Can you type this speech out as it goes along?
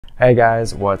Hey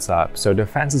guys, what's up? So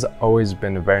defense has always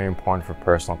been very important for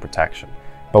personal protection,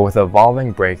 but with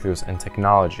evolving breakthroughs in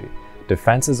technology,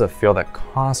 defense is a field that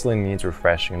constantly needs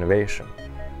refreshing innovation.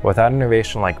 Without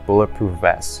innovation like bulletproof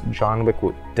vests, John Wick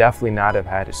would definitely not have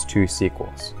had his 2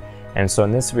 sequels. And so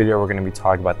in this video, we're going to be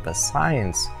talking about the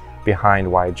science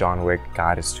behind why John Wick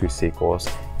got his 2 sequels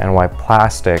and why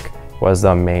plastic was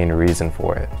the main reason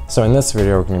for it. So in this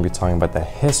video, we're going to be talking about the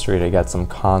history to get some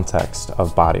context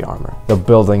of body armor, the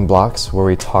building blocks where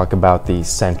we talk about the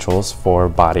essentials for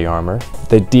body armor,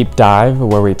 the deep dive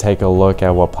where we take a look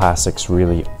at what plastics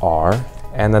really are,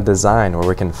 and the design where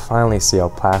we can finally see how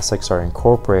plastics are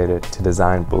incorporated to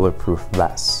design bulletproof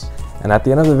vests. And at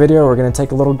the end of the video, we're going to take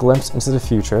a little glimpse into the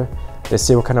future to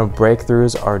see what kind of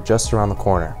breakthroughs are just around the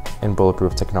corner in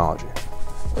bulletproof technology.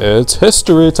 It's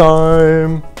history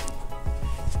time!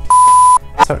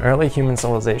 So in early human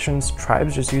civilizations,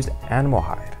 tribes just used animal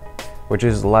hide, which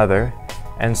is leather,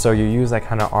 and so you use that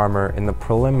kind of armor in the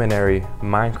preliminary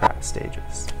Minecraft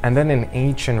stages. And then in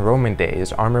ancient Roman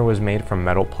days, armor was made from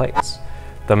metal plates.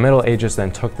 The Middle Ages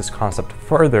then took this concept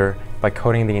further by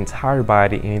coating the entire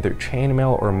body in either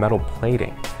chainmail or metal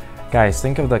plating. Guys,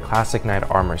 think of the classic knight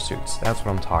armor suits. That's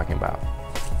what I'm talking about.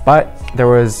 But there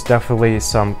was definitely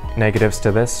some negatives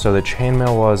to this. So the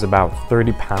chainmail was about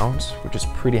 30 pounds, which is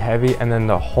pretty heavy. And then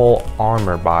the whole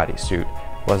armor bodysuit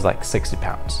was like 60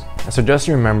 pounds. So just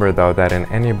remember though that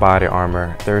in any body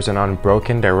armor, there's an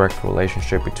unbroken direct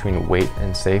relationship between weight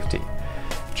and safety.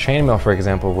 Chainmail, for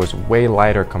example, was way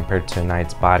lighter compared to a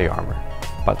knight's body armor,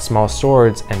 but small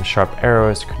swords and sharp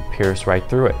arrows could pierce right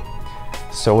through it.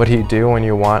 So what do you do when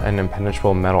you want an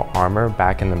impenetrable metal armor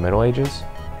back in the Middle Ages?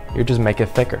 You just make it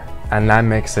thicker, and that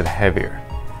makes it heavier.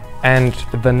 And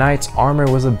the knight's armor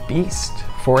was a beast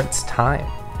for its time.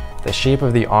 The shape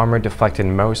of the armor deflected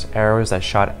most arrows that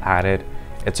shot at it.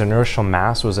 Its inertial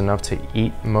mass was enough to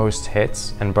eat most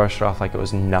hits and brush it off like it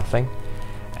was nothing.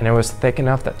 And it was thick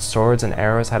enough that swords and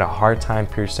arrows had a hard time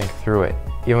piercing through it,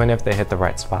 even if they hit the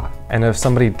right spot. And if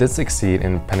somebody did succeed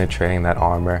in penetrating that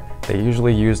armor, they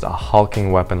usually used a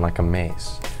hulking weapon like a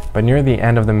mace. But near the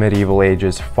end of the medieval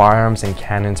ages, firearms and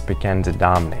cannons began to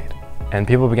dominate, and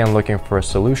people began looking for a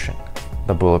solution,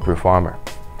 the bulletproof armor.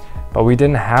 But we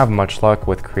didn't have much luck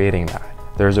with creating that.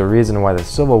 There's a reason why the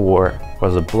Civil War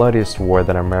was the bloodiest war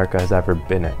that America has ever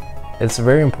been in. It's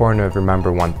very important to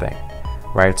remember one thing,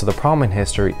 right? So the problem in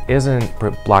history isn't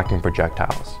blocking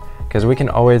projectiles, because we can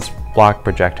always block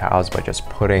projectiles by just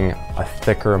putting a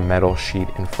thicker metal sheet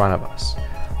in front of us.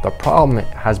 The problem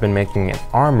has been making an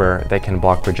armor that can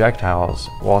block projectiles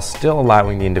while still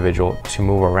allowing the individual to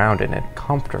move around in it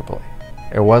comfortably.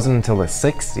 It wasn't until the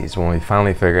 60s when we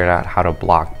finally figured out how to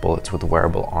block bullets with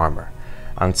wearable armor.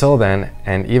 Until then,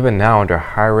 and even now under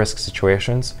high-risk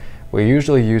situations, we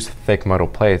usually use thick metal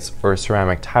plates or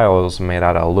ceramic tiles made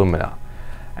out of alumina.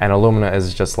 And alumina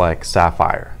is just like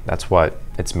sapphire. That's what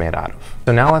it's made out of.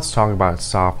 So now let's talk about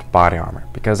soft body armor,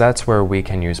 because that's where we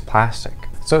can use plastic.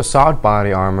 So soft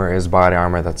body armor is body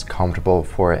armor that's comfortable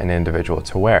for an individual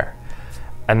to wear.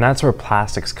 And that's where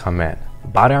plastics come in.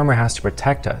 Body armor has to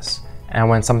protect us, and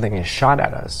when something is shot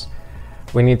at us,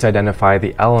 we need to identify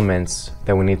the elements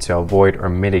that we need to avoid or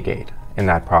mitigate in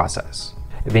that process.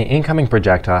 The incoming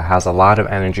projectile has a lot of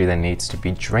energy that needs to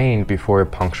be drained before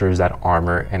it punctures that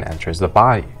armor and enters the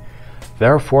body.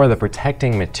 Therefore, the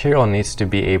protecting material needs to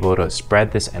be able to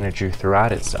spread this energy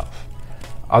throughout itself.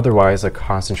 Otherwise, the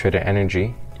concentrated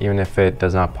energy, even if it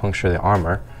does not puncture the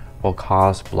armor, will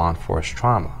cause blunt force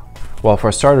trauma. Well,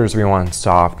 for starters, we want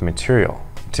soft material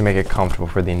to make it comfortable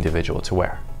for the individual to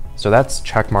wear. So that's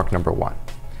checkmark number 1.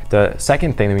 The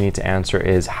second thing that we need to answer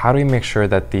is, how do we make sure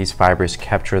that these fibers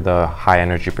capture the high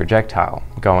energy projectile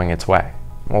going its way?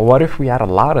 Well, what if we had a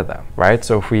lot of them, right?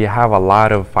 So if we have a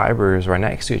lot of fibers right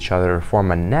next to each other to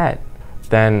form a net,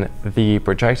 then the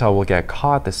projectile will get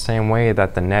caught the same way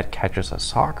that the net catches a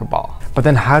soccer ball. But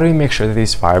then how do we make sure that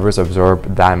these fibers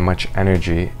absorb that much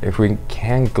energy if we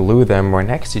can't glue them right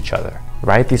next to each other,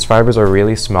 right? These fibers are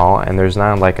really small, and there's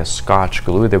not like a Scotch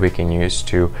glue that we can use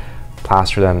to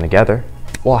plaster them together.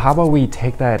 Well, how about we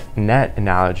take that net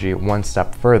analogy one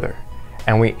step further,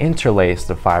 and we interlace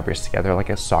the fibers together like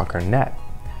a soccer net.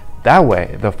 That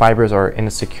way, the fibers are in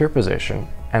a secure position,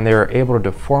 and they are able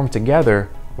to form together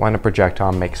when a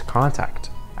projectile makes contact.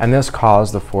 And this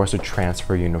causes the force to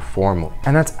transfer uniformly.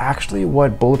 And that's actually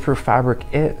what bulletproof fabric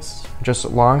is. Just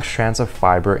long strands of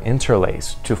fiber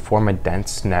interlaced to form a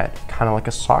dense net, kind of like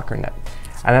a soccer net.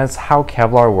 And that's how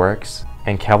Kevlar works.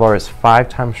 And Kevlar is 5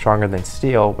 times stronger than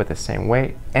steel with the same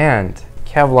weight. And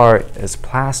Kevlar is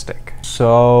plastic.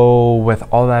 So with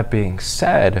all that being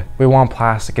said, we want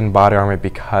plastic in body armor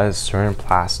because certain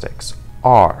plastics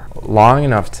are long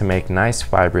enough to make nice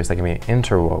fibers that can be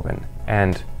interwoven,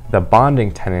 and the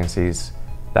bonding tendencies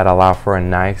that allow for a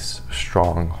nice,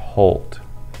 strong hold.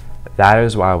 That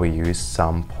is why we use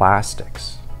some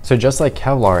plastics. So just like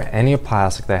Kevlar, any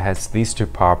plastic that has these two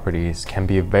properties can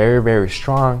be very, very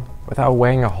strong without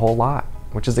weighing a whole lot,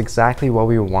 which is exactly what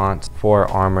we want for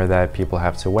armor that people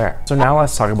have to wear. So now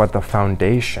let's talk about the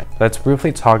foundation. Let's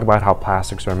briefly talk about how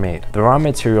plastics are made. The raw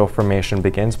material formation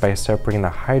begins by separating the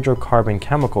hydrocarbon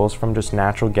chemicals from just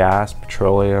natural gas,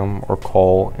 petroleum, or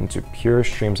coal into pure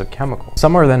streams of chemicals.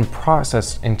 Some are then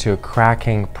processed into a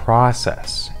cracking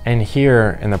process. And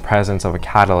here, in the presence of a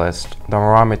catalyst, the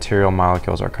raw material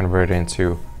molecules are converted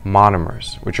into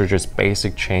monomers, which are just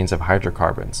basic chains of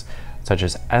hydrocarbons, such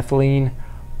as ethylene,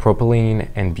 propylene,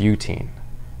 and butene,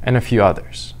 and a few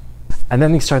others. And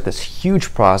then they start this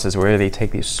huge process where they take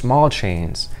these small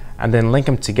chains and then link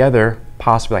them together,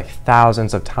 possibly like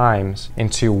thousands of times,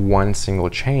 into one single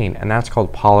chain, and that's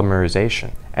called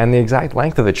polymerization. And the exact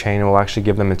length of the chain will actually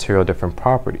give the material different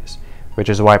properties, which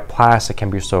is why plastic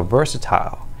can be so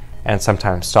versatile, and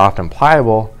sometimes soft and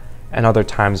pliable, and other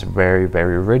times very,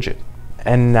 very rigid.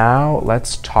 And now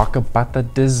let's talk about the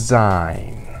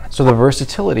design. So the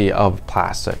versatility of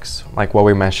plastics, like what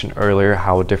we mentioned earlier,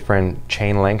 how different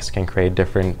chain lengths can create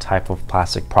different type of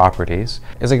plastic properties,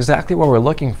 is exactly what we're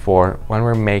looking for when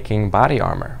we're making body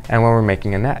armor and when we're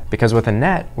making a net. Because with a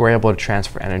net, we're able to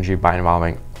transfer energy by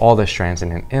involving all the strands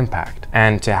in an impact.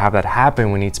 And to have that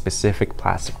happen, we need specific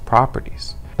plastic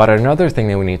properties. But another thing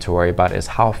that we need to worry about is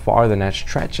how far the net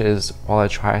stretches while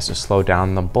it tries to slow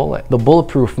down the bullet. The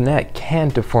bulletproof net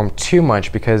can't deform too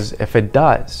much, because if it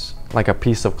does, like a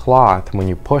piece of cloth, when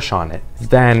you push on it,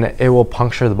 then it will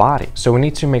puncture the body. So we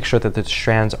need to make sure that the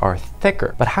strands are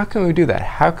thicker. But how can we do that?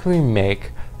 How can we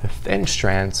make the thin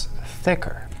strands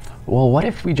thicker? Well, what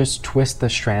if we just twist the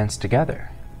strands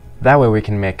together? That way we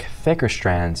can make thicker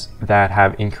strands that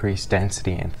have increased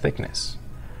density and thickness.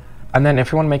 And then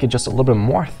if you want to make it just a little bit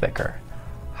more thicker,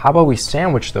 how about we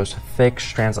sandwich those thick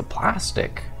strands of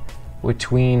plastic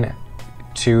between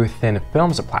two thin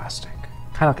films of plastic,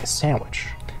 kind of like a sandwich.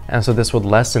 And so this would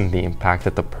lessen the impact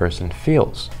that the person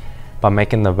feels by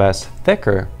making the vest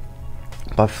thicker,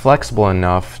 but flexible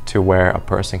enough to where a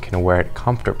person can wear it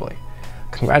comfortably.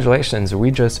 Congratulations, we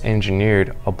just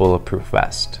engineered a bulletproof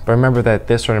vest. But remember that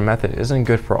this sort of method isn't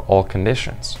good for all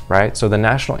conditions, right? So the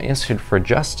National Institute for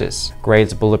Justice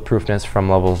grades bulletproofness from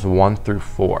levels 1 through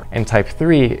 4. And type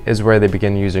 3 is where they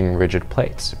begin using rigid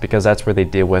plates, because that's where they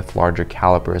deal with larger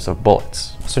calibers of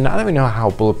bullets. So now that we know how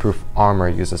bulletproof armor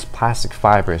uses plastic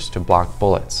fibers to block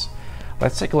bullets,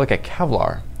 let's take a look at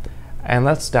Kevlar, and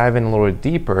let's dive in a little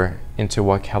deeper into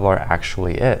what Kevlar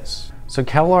actually is. So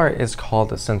Kevlar is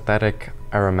called a synthetic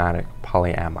aromatic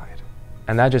polyamide,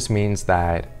 and that just means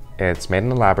that it's made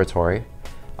in a laboratory,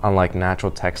 unlike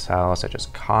natural textiles such as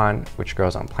cotton, which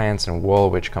grows on plants, and wool,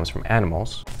 which comes from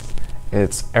animals.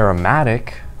 It's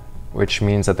aromatic, which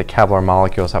means that the Kevlar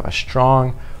molecules have a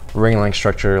strong ring-like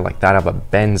structure like that of a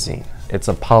benzene. It's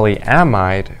a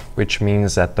polyamide, which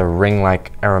means that the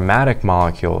ring-like aromatic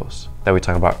molecules that we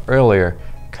talked about earlier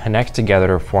connect together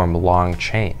to form long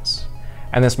chains.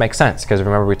 And this makes sense, because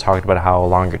remember we talked about how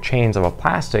longer chains of a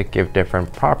plastic give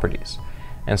different properties.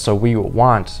 And so we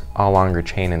want a longer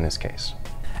chain in this case.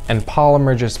 And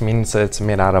polymer just means that it's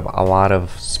made out of a lot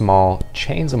of small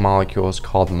chains of molecules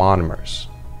called monomers.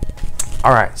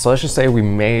 All right, so let's just say we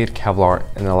made Kevlar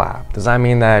in the lab. Does that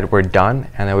mean that we're done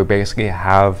and that we basically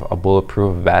have a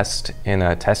bulletproof vest in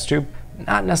a test tube?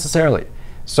 Not necessarily.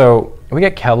 So we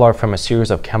get Kevlar from a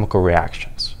series of chemical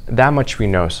reactions. That much we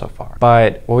know so far.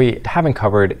 But what we haven't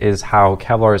covered is how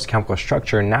Kevlar's chemical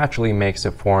structure naturally makes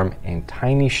it form in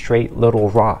tiny, straight little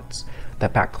rods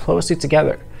that pack closely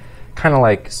together, kind of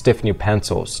like stiff new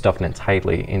pencils stuffed in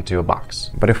tightly into a box.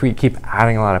 But if we keep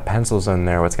adding a lot of pencils in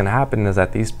there, what's going to happen is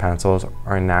that these pencils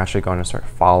are naturally going to start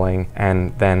falling,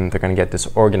 and then they're going to get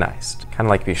disorganized, kind of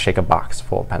like if you shake a box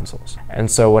full of pencils. And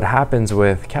so what happens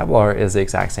with Kevlar is the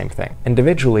exact same thing.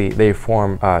 Individually, they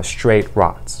form straight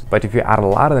rods, but if you add a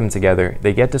lot of them together,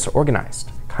 they get disorganized,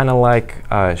 kind of like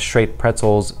straight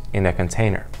pretzels in a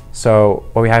container. So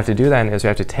what we have to do then is we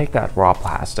have to take that raw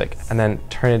plastic and then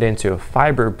turn it into a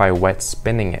fiber by wet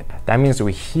spinning it. That means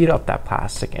we heat up that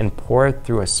plastic and pour it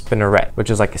through a spinneret, which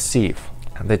is like a sieve.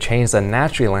 The chains that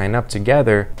naturally line up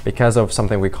together because of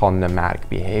something we call pneumatic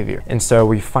behavior. And so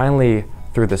we finally,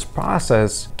 through this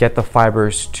process, get the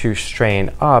fibers to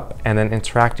strain up and then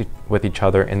interact with each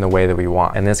other in the way that we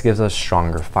want. And this gives us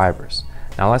stronger fibers.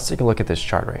 Now let's take a look at this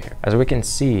chart right here. As we can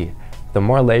see, the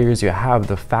more layers you have,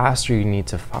 the faster you need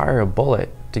to fire a bullet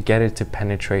to get it to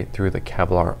penetrate through the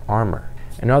Kevlar armor.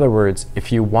 In other words,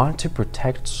 if you want to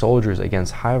protect soldiers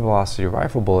against high-velocity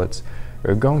rifle bullets,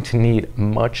 you're going to need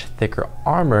much thicker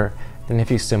armor than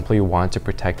if you simply want to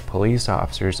protect police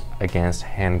officers against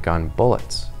handgun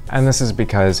bullets. And this is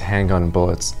because handgun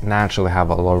bullets naturally have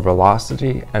a low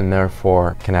velocity and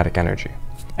therefore kinetic energy.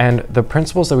 And the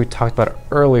principles that we talked about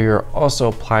earlier also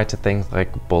apply to things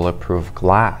like bulletproof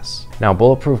glass. Now,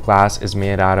 bulletproof glass is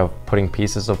made out of putting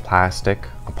pieces of plastic,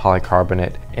 a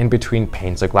polycarbonate, in between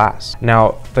panes of glass.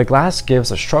 Now, the glass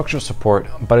gives a structural support,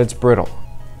 but it's brittle.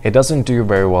 It doesn't do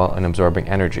very well in absorbing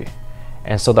energy.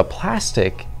 And so the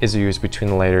plastic is used between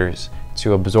the layers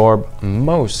to absorb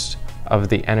most of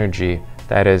the energy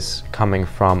that is coming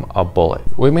from a bullet.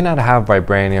 We may not have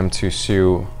vibranium to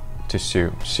sew.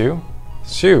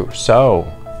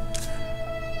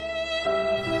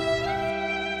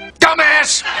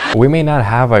 Dumbass! We may not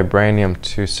have vibranium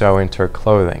to sew into our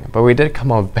clothing, but we did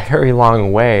come a very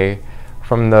long way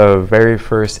from the very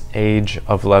first age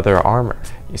of leather armor.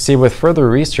 You see, with further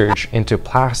research into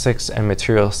plastics and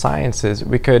material sciences,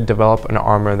 we could develop an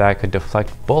armor that could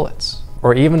deflect bullets,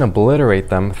 or even obliterate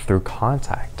them through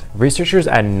contact. Researchers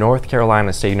at North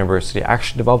Carolina State University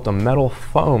actually developed a metal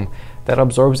foam that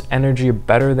absorbs energy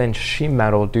better than sheet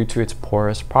metal due to its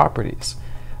porous properties.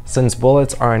 Since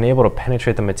bullets are unable to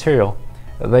penetrate the material,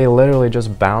 they literally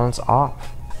just bounce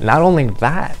off. Not only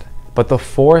that, but the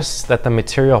force that the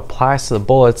material applies to the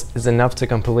bullets is enough to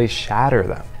completely shatter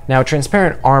them. Now,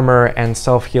 transparent armor and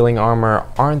self-healing armor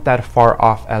aren't that far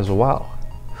off as well.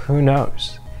 Who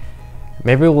knows?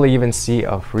 Maybe we'll even see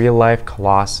a real-life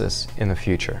Colossus in the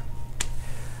future.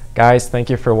 Guys, thank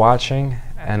you for watching,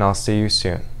 and I'll see you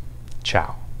soon.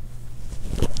 Ciao.